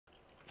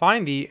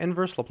Find the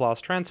inverse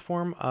Laplace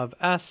transform of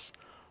s,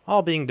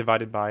 all being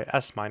divided by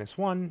s minus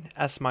 1,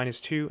 s minus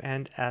 2,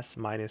 and s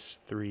minus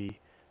 3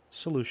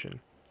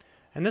 solution.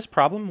 In this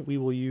problem, we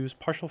will use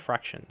partial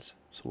fractions.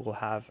 So we'll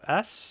have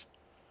s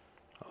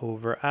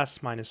over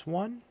s minus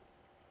 1,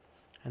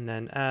 and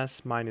then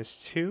s minus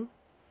 2,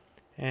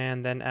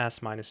 and then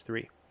s minus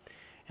 3.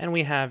 And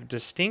we have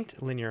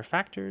distinct linear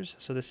factors,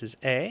 so this is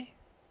a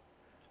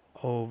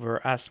over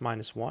s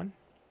minus 1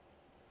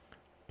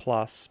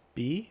 plus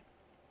b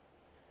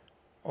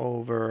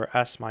over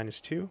s minus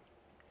 2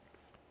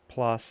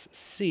 plus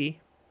c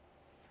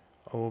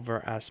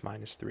over s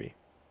minus 3.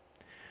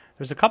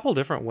 There's a couple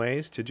different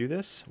ways to do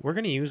this. We're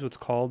going to use what's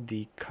called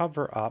the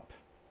cover-up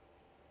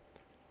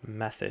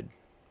method.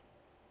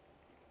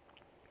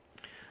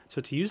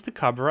 So to use the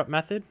cover-up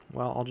method,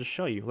 well, I'll just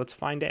show you. Let's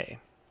find a.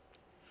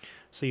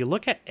 So you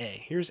look at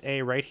a. Here's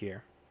a right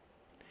here.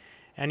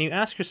 And you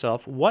ask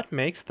yourself, what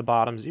makes the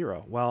bottom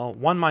 0? Well,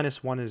 1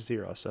 minus 1 is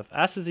 0. So if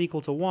s is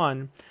equal to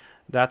 1,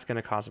 that's going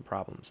to cause a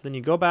problem. So then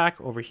you go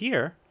back over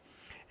here,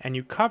 and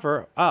you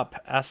cover up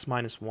s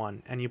minus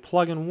 1, and you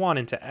plug in 1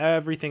 into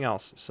everything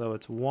else. So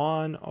it's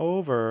 1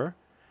 over,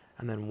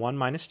 and then 1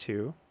 minus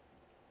 2,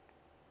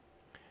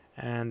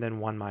 and then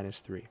 1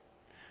 minus 3.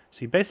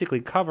 So you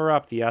basically cover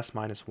up the s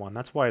minus 1.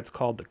 That's why it's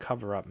called the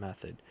cover-up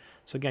method.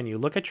 So again, you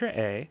look at your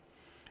a,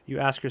 you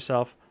ask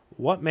yourself,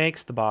 what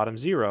makes the bottom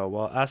 0?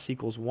 Well, s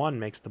equals 1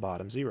 makes the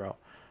bottom 0.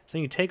 So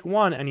you take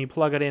 1 and you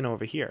plug it in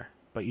over here.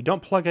 But you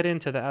don't plug it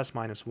into the s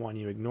minus 1.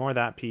 You ignore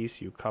that piece,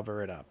 you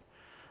cover it up.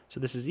 So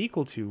this is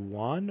equal to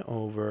 1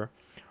 over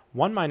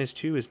 1 minus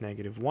 2 is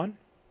negative 1.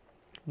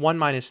 1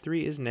 minus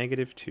 3 is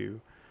negative 2.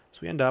 So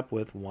we end up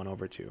with 1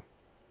 over 2.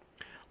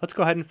 Let's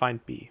go ahead and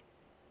find b.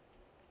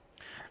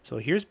 So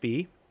here's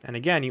b. And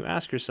again, you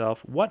ask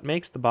yourself, what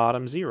makes the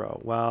bottom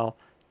 0? Well,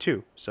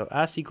 2. So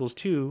s equals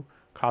 2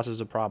 causes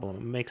a problem.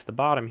 It makes the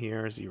bottom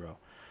here 0.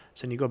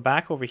 So then you go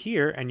back over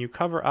here and you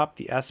cover up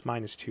the s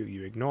minus 2.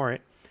 You ignore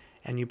it.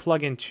 And you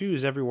plug in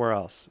 2's everywhere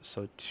else.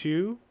 So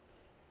 2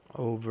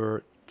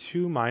 over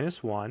 2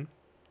 minus 1,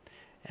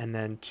 and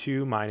then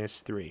 2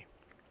 minus 3.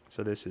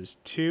 So this is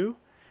 2.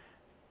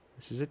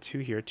 This is a 2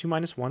 here. 2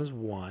 minus 1 is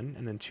 1,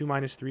 and then 2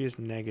 minus 3 is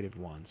negative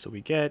 1. So we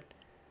get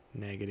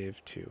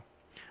negative 2.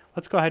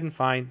 Let's go ahead and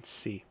find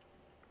c.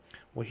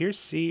 Well, here's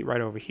c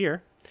right over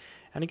here.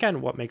 And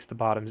again, what makes the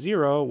bottom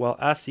 0? Well,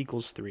 s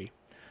equals 3.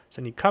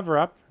 So then you cover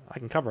up, I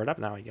can cover it up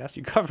now, I guess.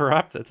 You cover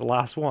up, that's the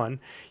last one.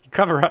 You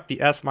cover up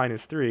the s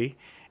minus 3,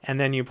 and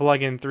then you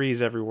plug in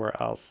 3's everywhere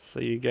else.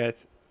 So you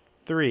get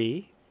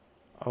 3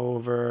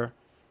 over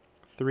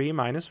 3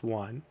 minus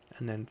 1,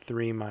 and then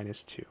 3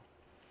 minus 2.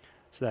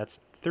 So that's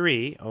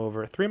 3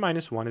 over 3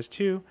 minus 1 is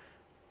 2,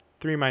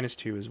 3 minus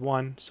 2 is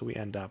 1, so we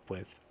end up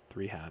with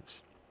 3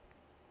 halves.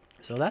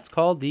 So that's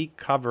called the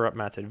cover-up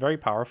method. Very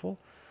powerful.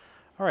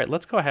 All right,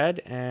 let's go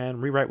ahead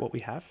and rewrite what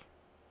we have.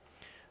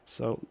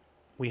 So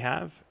we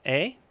have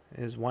a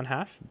is 1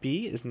 half,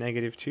 b is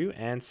negative 2,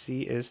 and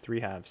c is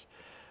 3 halves.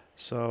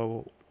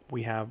 So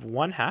we have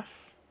 1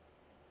 half,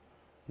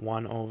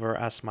 1 over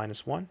s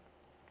minus 1.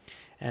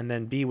 And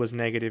then b was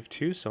negative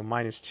 2, so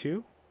minus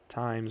 2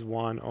 times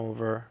 1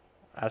 over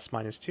s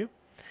minus 2.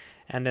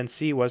 And then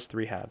c was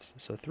 3 halves.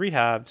 So 3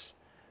 halves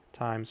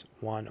times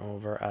 1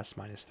 over s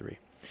minus 3.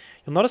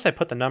 You'll notice I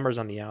put the numbers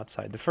on the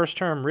outside. The first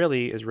term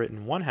really is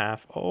written 1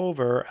 half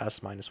over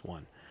s minus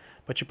 1.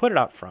 But you put it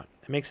out front.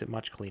 It makes it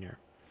much cleaner.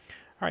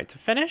 All right, to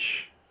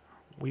finish,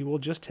 we will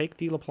just take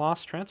the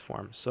Laplace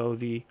transform. So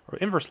the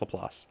inverse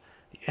Laplace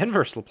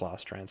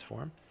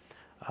transform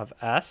of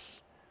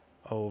s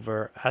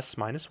over s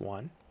minus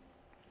 1,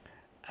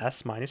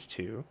 s minus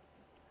 2,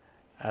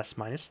 s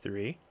minus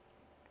 3.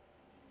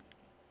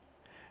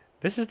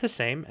 This is the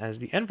same as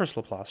the inverse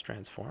Laplace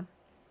transform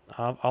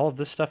of all of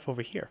this stuff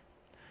over here.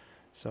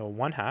 So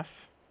 1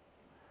 half,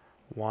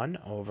 1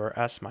 over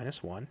s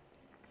minus 1,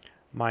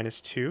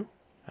 minus 2,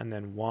 and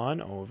then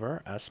 1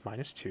 over s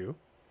minus 2,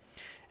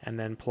 and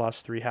then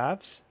plus 3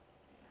 halves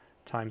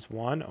times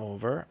 1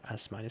 over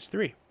s minus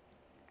 3.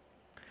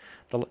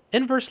 The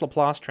inverse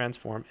Laplace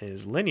transform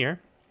is linear,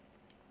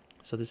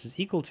 so this is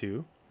equal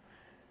to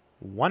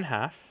 1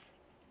 half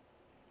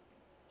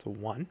to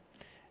 1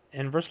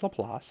 inverse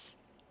Laplace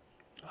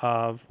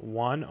of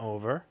 1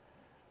 over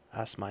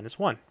s minus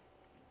 1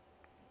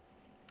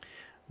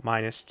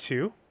 minus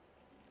 2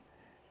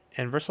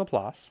 inverse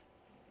Laplace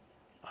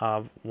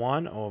of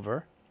 1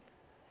 over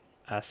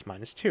s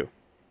minus 2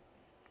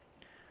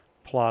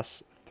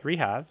 plus 3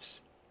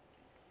 halves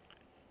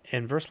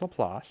inverse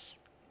Laplace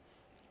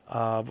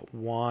of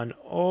 1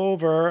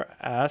 over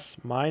s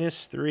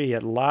minus 3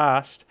 at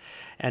last.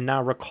 And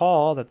now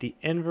recall that the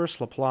inverse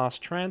Laplace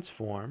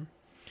transform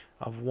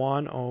of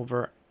 1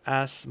 over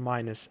s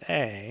minus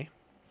a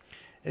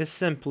is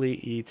simply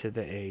e to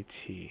the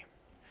at.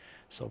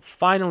 So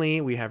finally,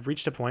 we have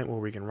reached a point where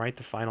we can write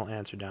the final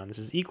answer down. This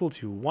is equal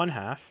to 1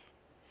 half.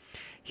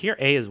 Here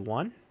a is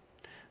 1,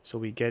 so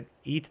we get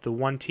e to the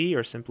 1t,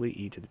 or simply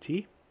e to the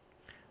t,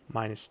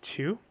 minus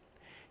 2.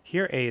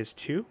 Here a is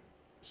 2,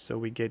 so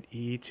we get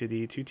e to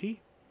the 2t.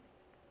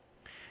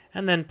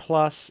 and then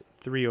plus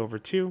 3 over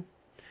 2.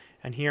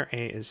 And here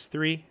a is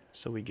 3,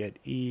 so we get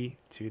e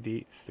to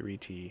the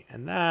 3t.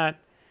 And that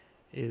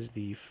is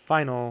the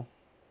final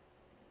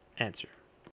answer.